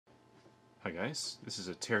Hi guys, this is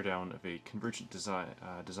a teardown of a Convergent Design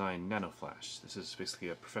NanoFLASH. This is basically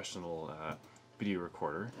a professional video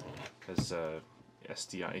recorder. It has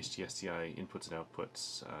SDI, HDSDI inputs and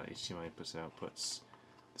outputs, HDMI inputs and outputs.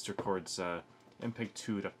 This records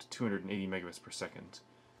MPEG-2 at up to 280 megabits per second.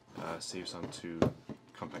 Saves onto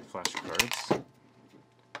compact flash cards.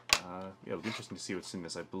 Yeah, it'll be interesting to see what's in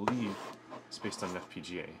this. I believe it's based on an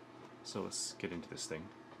FPGA. So let's get into this thing.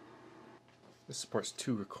 This supports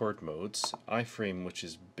two record modes, IFrame, which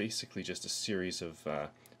is basically just a series of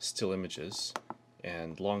still images,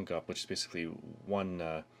 and long up, which is basically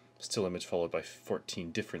one still image followed by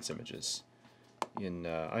 14 difference images. In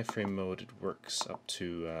IFrame mode, it works up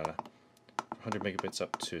to 100 megabits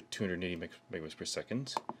up to 280 megabits per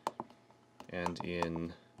second, and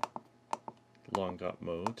in long up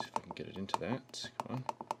mode, if I can get it into that, come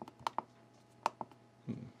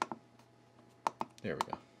on. There we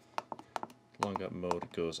go. Long up mode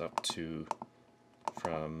goes up to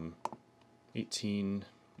from 18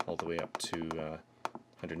 all the way up to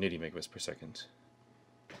 180 megabits per second.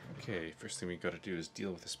 Okay, first thing we've got to do is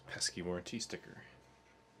deal with this pesky warranty sticker.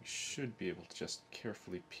 We should be able to just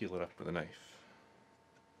carefully peel it up with a knife.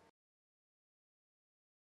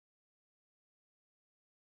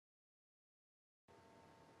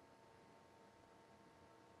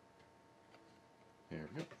 There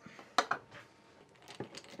we go.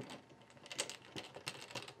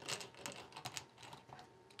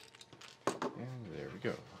 And there we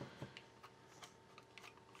go.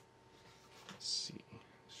 Let's see.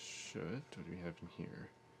 What do we have in here?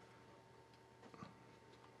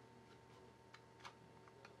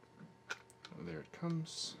 Oh, there it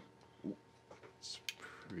comes. It's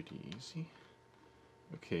pretty easy.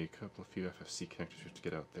 Okay, a few FFC connectors we have to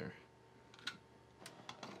get out there.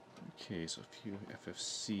 Okay, so a few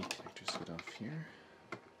FFC connectors to get off here.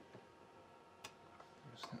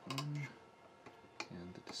 There's that one.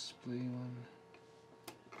 And the display one.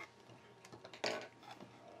 There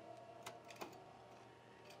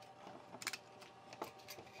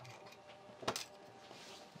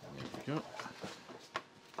we go.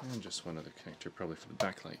 And just one other connector, probably for the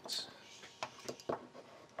backlights.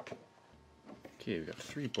 Okay, we've got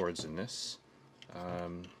 3 boards in this.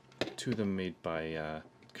 2 of them made by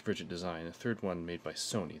Convergent Design, a third one made by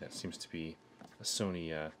Sony. That seems to be a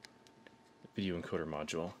Sony video encoder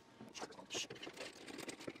module.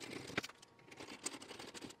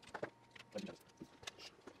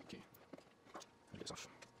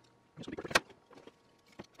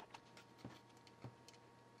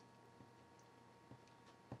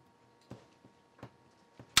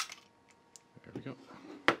 There we go.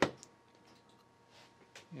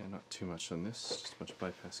 Yeah, not too much on this, just a bunch of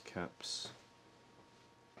bypass caps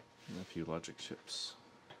and a few logic chips.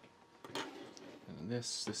 And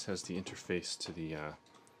this has the interface to the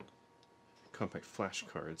compact flash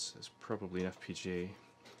cards. There's probably an FPGA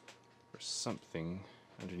or something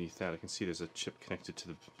underneath that. I can see there's a chip connected to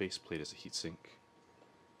the base plate as a heatsink.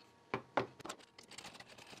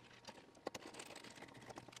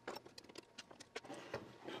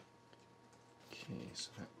 Okay, so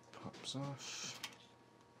that pops off.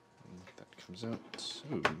 And that comes out.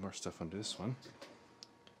 Ooh, more stuff under this one.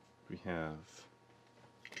 We have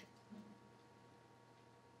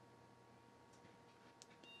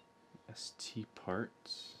ST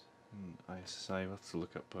parts and ISI. We'll have to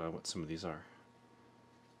look up what some of these are.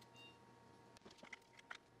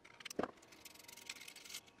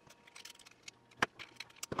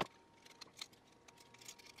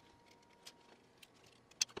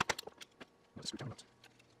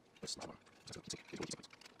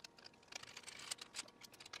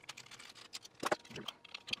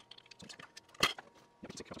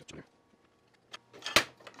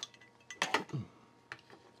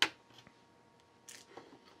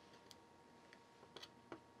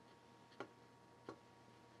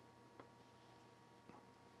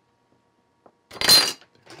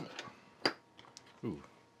 Ooh,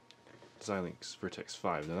 Xilinx Vertex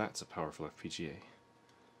 5. Now that's a powerful FPGA.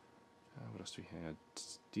 What else do we have?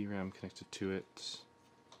 DRAM connected to it.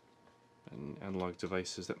 And analog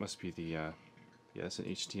devices. That must be the, yeah, that's an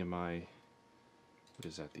HDMI. What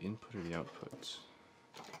is that, the input or the output?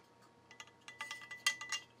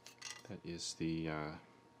 That is the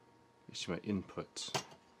HDMI input.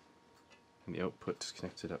 And the output is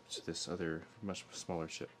connected up to this other, much smaller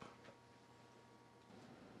chip.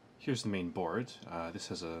 Here's the main board. This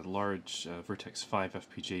has a large Vertex 5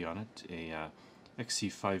 FPGA on it, a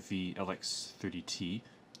XC5V LX30T.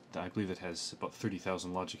 I believe it has about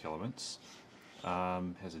 30,000 logic elements.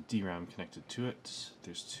 Has a DRAM connected to it.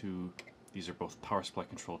 There's 2, these are both power supply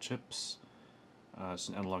control chips.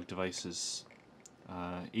 Some analog devices,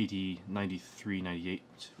 809398,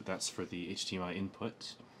 that's for the HDMI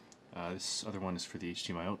input. This other one is for the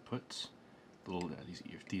HDMI output.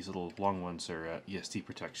 These little long ones are ESD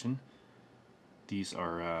protection. These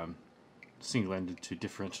are single-ended to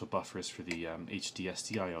differential buffers for the HD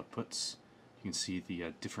SDI outputs. You can see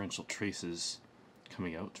the differential traces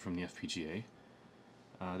coming out from the FPGA.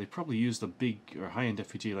 They probably used a big or high-end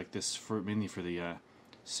FPGA like this mainly for the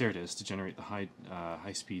SerDes to generate the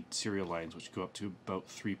high-speed serial lines, which go up to about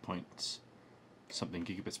 3-point-something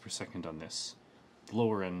gigabits per second on this. The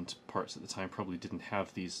lower-end parts at the time probably didn't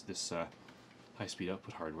have this high-speed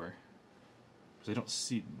output hardware. Because I don't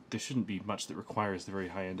see, there shouldn't be much that requires the very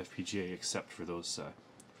high-end FPGA except for those for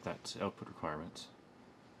that output requirement.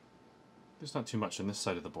 There's not too much on this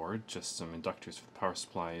side of the board, just some inductors for the power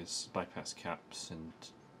supplies, bypass caps, and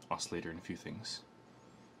oscillator and a few things.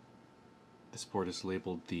 This board is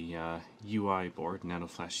labeled the UI board,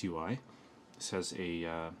 NanoFLASH UI. This has a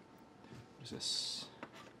what is this?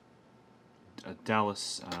 A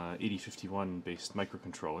Dallas 8051 based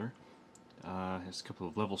microcontroller. Has a couple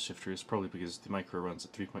of level shifters, probably because the micro runs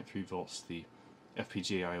at 3.3 volts. The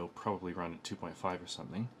FPGA I/O probably run at 2.5 or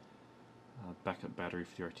something. Backup battery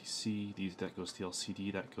for the RTC. That goes to the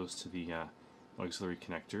LCD. That goes to the auxiliary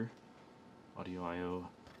connector. Audio I/O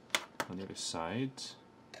on the other side.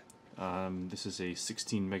 This is a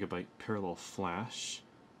 16 megabyte parallel flash.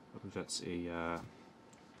 I believe that's a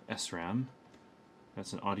SRAM.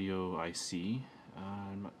 That's an audio IC.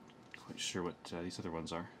 I'm not quite sure what these other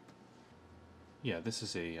ones are. Yeah, this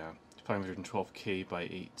is a 512K by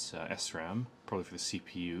 8 SRAM, probably for the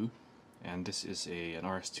CPU, and this is an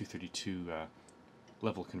RS-232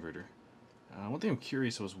 level converter. One thing I'm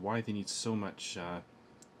curious was why they need so much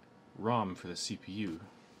ROM for the CPU,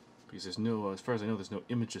 because there's no, as far as I know, there's no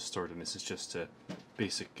images stored in this. It's just a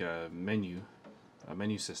basic menu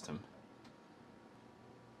system.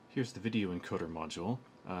 Here's the video encoder module.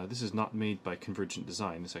 This is not made by Convergent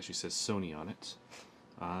Design. This actually says Sony on it.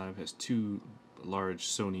 It has two large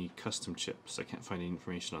Sony custom chips. I can't find any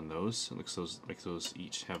information on those. It looks like those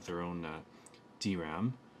each have their own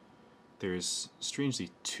DRAM. There's strangely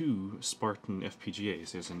two Spartan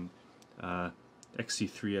FPGAs. There's an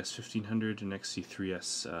XC3S 1500 and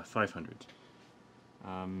XC3S 500.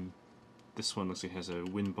 This one looks like it has a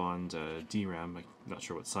WinBond DRAM. I'm not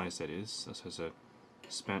sure what size that is. This has a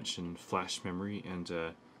expansion flash memory, and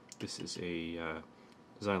this is a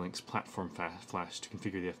Xilinx platform flash to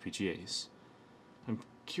configure the FPGAs. I'm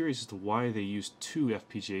curious as to why they used two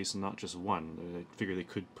FPGAs and not just one. I figure they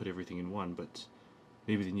could put everything in one, but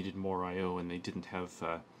maybe they needed more I/O and they didn't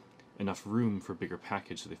have enough room for a bigger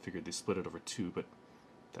package, so they figured they split it over two, but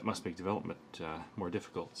that must make development more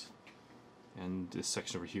difficult. And this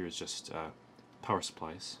section over here is just power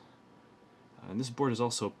supplies. And this board is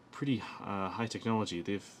also pretty high technology.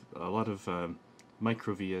 They have a lot of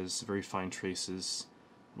micro vias, very fine traces.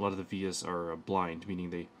 A lot of the vias are blind,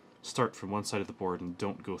 meaning they start from one side of the board and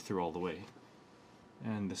don't go through all the way.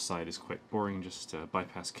 And this side is quite boring, just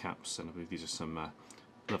bypass caps, and I believe these are some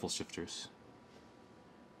level shifters.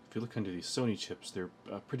 If you look under these Sony chips, they're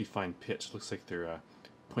pretty fine pitch. It looks like they're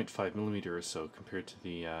 0.5 millimeter or so compared to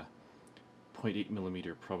the 0.8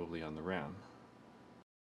 millimeter probably on the RAM.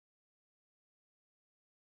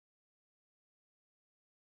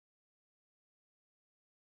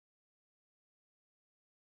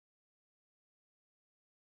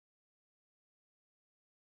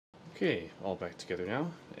 Okay, all back together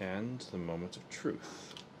now, and the moment of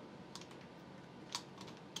truth.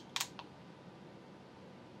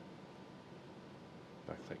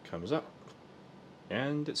 Backlight comes up,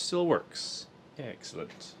 and it still works.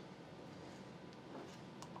 Excellent.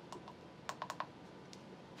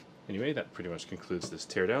 Anyway, that pretty much concludes this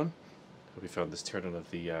teardown. Hope you found this teardown of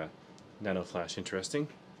the NanoFLASH interesting.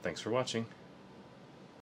 Thanks for watching.